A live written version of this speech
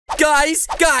Guys,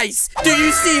 do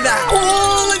you see that?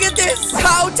 Oh, look at this.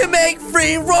 How to make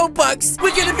free Robux.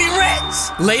 We're gonna be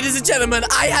rich. Ladies and gentlemen,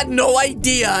 I had no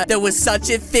idea there was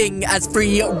such a thing as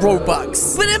free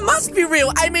Robux. But it must be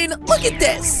real. I mean, look at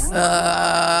this.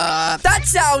 That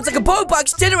sounds like a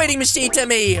Robux generating machine to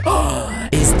me.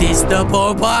 Is this the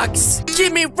Robux?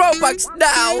 Give me Robux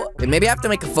now. Wait, maybe I have to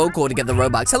make a phone call to get the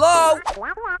Robux. Hello?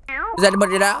 Is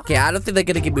anybody there? Okay, I don't think they're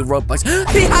gonna give me Robux.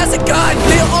 He has a gun!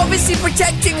 They're obviously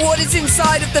protecting what is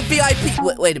inside of the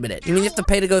VIP. Wait a minute. You mean you have to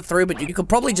pay to go through, but you could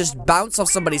probably just bounce off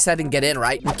somebody's head and get in,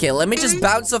 right? Okay, let me just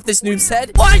bounce off this noob's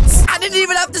head. What? I didn't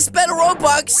even have to spend a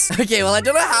Robux. Okay, well, I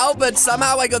don't know how, but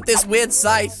somehow I got this weird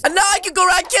scythe. And now I can go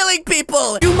around killing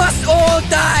people. You must all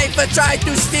die for trying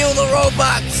to steal the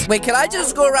Robux. Wait, can I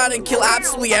just go around and kill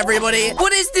absolutely everybody?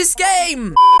 What is this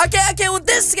game? Okay, well,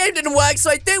 this game didn't work, so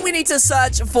I think we need to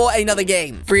search for another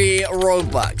game. Free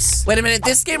Robux. Wait a minute,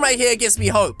 this game right here gives me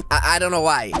hope. I don't know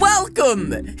why.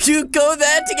 Welcome! You go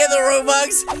there to get the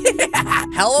Robux.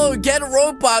 Hello, get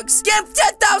Robux. Get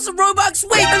 10,000 Robux.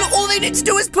 Wait, and all they need to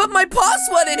do is put my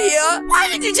password in here. Why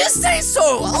didn't you just say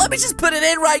so? Let me just put it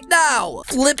in right now.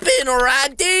 Flippin'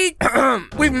 Randy.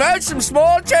 We've made some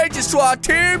small changes to our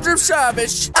terms of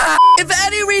service. If for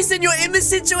any reason you're in the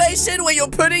situation where you're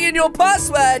putting in your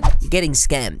password, you're getting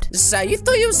scammed. So you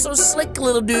thought you were so slick,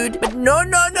 little dude. But no.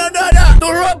 The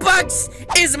Robux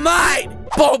is mine.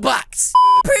 Robux.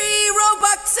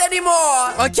 Pre-Robux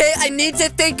anymore. Okay, I need to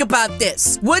think about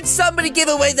this. Would somebody give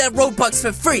away their Robux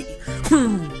for free?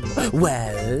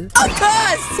 Well, of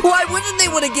course! Why wouldn't they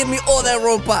want to give me all their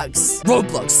Robux?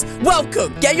 Roblox,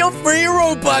 welcome! Get your free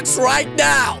Robux right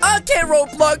now! Okay,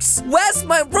 Roblox, where's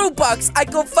my Robux? I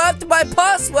confirmed my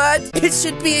password. It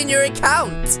should be in your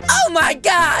account. Oh my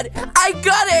god! I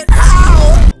got it!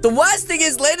 How? The worst thing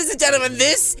is, ladies and gentlemen,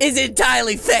 this is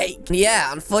entirely fake.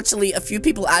 Yeah, unfortunately, a few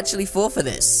people actually fall for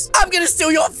this. I'm gonna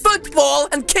steal your football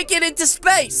and kick it into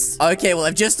space. Okay, well,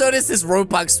 I've just noticed this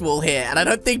Robux wall here, and I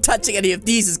don't think touching any of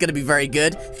these is gonna be very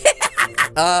good.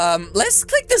 Let's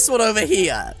click this one over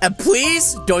here. And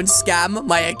please don't scam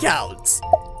my account.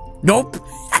 Nope.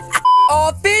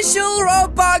 Official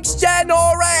Robux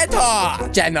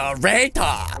generator.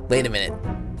 Wait a minute.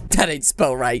 That ain't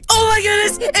spelled right. Oh my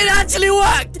goodness, it actually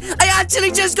worked. I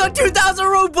actually just got 2,000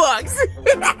 Robux.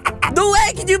 No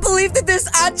way, can you believe that this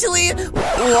actually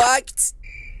worked?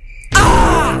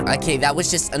 Okay, that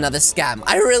was just another scam.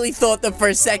 I really thought that for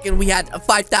a second we had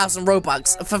 5,000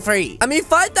 Robux for free. I mean,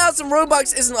 5,000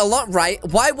 Robux isn't a lot, right?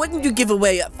 Why wouldn't you give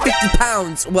away 50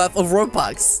 pounds worth of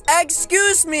Robux?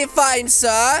 Excuse me, fine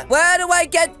sir. Where do I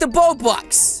get the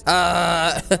Robux?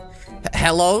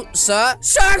 Hello, sir?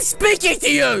 Sir, I'm speaking to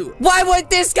you! Why won't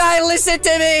this guy listen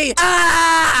to me?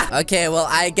 Okay, well,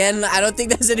 I don't think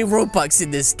there's any Robux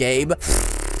in this game.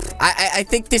 I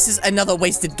think this is another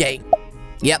wasted game.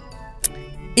 Yep.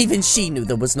 Even she knew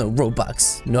there was no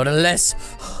Robux. Not unless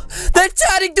they're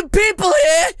turning the people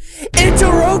here into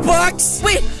Robux.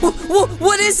 Wait,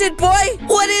 what is it, boy?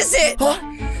 What is it? Huh?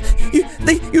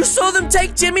 You saw them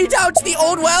take Jimmy down to the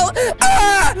old well?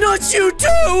 Not you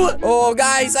too! Oh,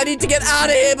 guys, I need to get out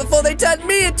of here before they turn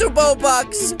me into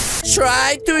Robux.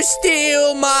 Try to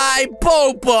steal my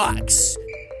Robux.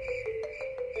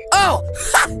 Oh,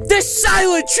 the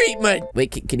silent treatment.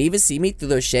 Wait, can you even see me through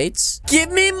those shades? Give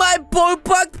me my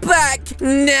Robux back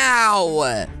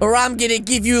now, or I'm gonna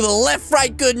give you the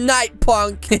left-right good night,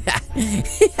 punk.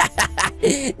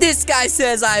 This guy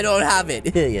says I don't have it.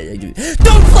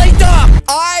 Don't play dumb.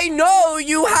 I know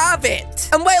you have it.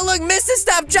 And wait, look, Mr.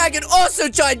 Snapdragon also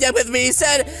joined in with me. He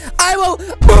said, I will...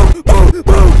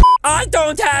 I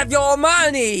don't have your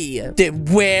money. Then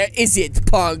where is it,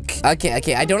 punk?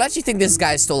 Okay, I don't actually think this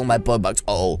guy stole my Robux.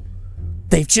 Uh-oh.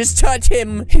 They've just turned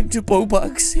him into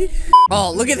Robux.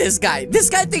 Oh, look at this guy.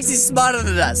 This guy thinks he's smarter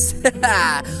than us.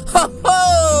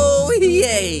 Ho, he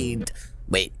ain't.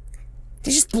 Wait.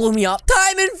 They just blew me up.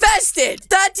 Time invested!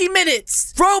 30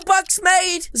 minutes! Robux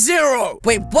made 0.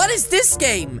 Wait, what is this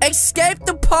game? Escape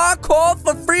the parkour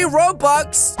for free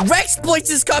Robux.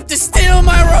 Rexploiters come to steal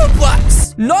my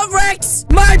Robux. Not Rex,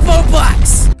 my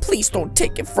Robux. Please don't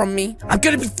take it from me. I'm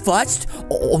gonna be first.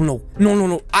 Oh no.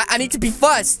 No. I need to be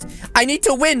first. I need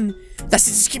to win. That's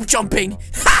it, just keep jumping.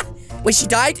 Ha! Wait, she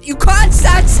died? You can't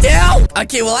stand still!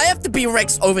 Okay, well, I have to be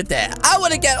Rex over there. I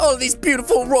want to get all of these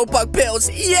beautiful Robux bills.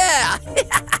 Yeah!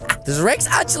 Does Rex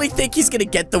actually think he's gonna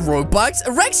get the Robux?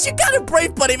 Rex, you kind of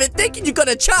brave, buddy, but thinking you got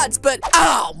a chance, but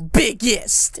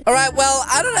biggest. All right, well,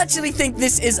 I don't actually think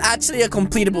this is actually a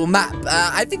completable map.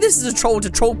 I think this is a troll to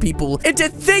troll people into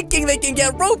thinking they can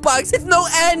get Robux with no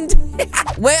end.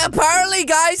 Wait, apparently,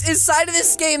 guys, inside of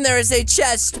this game, there is a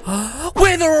chest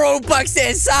with Robux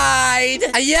inside.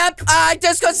 Yep, I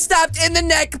just got stabbed in the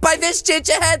neck by this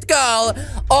gingerhead girl.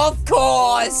 Of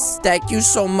course. Thank you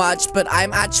so much, but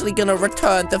I'm actually gonna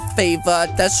return the favor.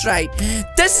 That's right.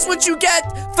 This is what you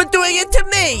get for doing it to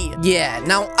me. Yeah,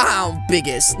 now I'm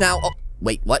biggest. Now,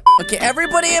 wait, what? Okay,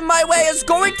 everybody in my way is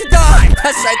going to die.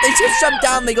 That's right, they just jumped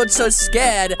down. They got so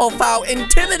scared of how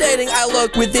intimidating I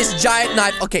look with this giant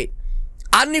knife. Okay,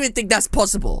 I don't even think that's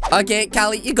possible. Okay,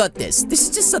 Callie, you got this. This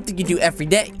is just something you do every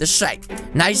day. That's right.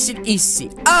 Nice and easy.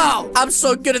 Oh, I'm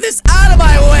so good at this. Out of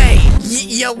my way.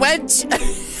 You went.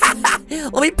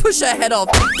 Let me push her head off.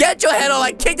 Get your head off.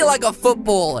 I kicked it like a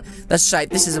football. That's right.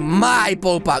 This is my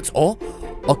Robux. Oh,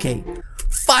 okay.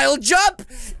 Final jump.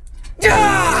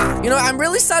 You know, I'm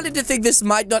really starting to think this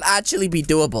might not actually be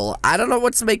doable. I don't know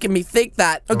what's making me think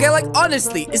that. Okay, like,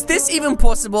 honestly, is this even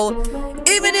possible?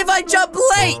 Even if I jump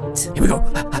late? Here we go.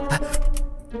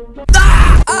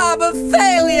 I'm a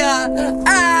failure.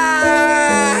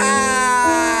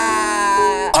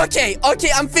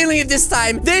 Okay, I'm feeling it this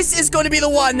time. This is going to be the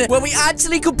one where we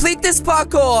actually complete this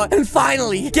parkour and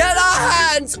finally get our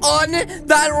hands on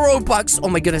that Robux. Oh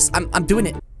my goodness, I'm doing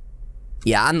it.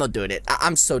 Yeah, I'm not doing it.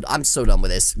 I'm so done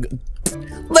with this.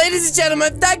 Ladies and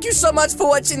gentlemen, thank you so much for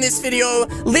watching this video.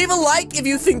 Leave a like if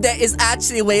you think there is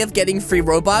actually a way of getting free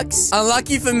Robux.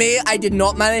 Unlucky for me, I did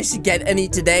not manage to get any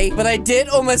today, but I did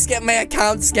almost get my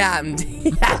account scammed.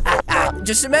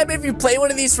 Just remember, if you play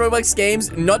one of these Robux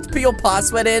games, not to put your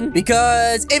password in,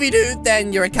 because if you do,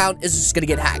 then your account is just gonna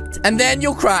get hacked. And then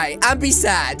you'll cry and be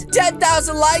sad.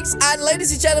 10,000 likes, and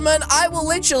ladies and gentlemen, I will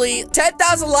literally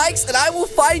 10,000 likes, and I will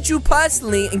find you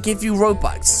personally and give you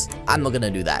Robux. I'm not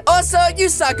gonna do that. Also,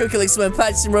 use Calixo when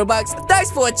purchasing Robux.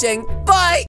 Thanks for watching. Bye!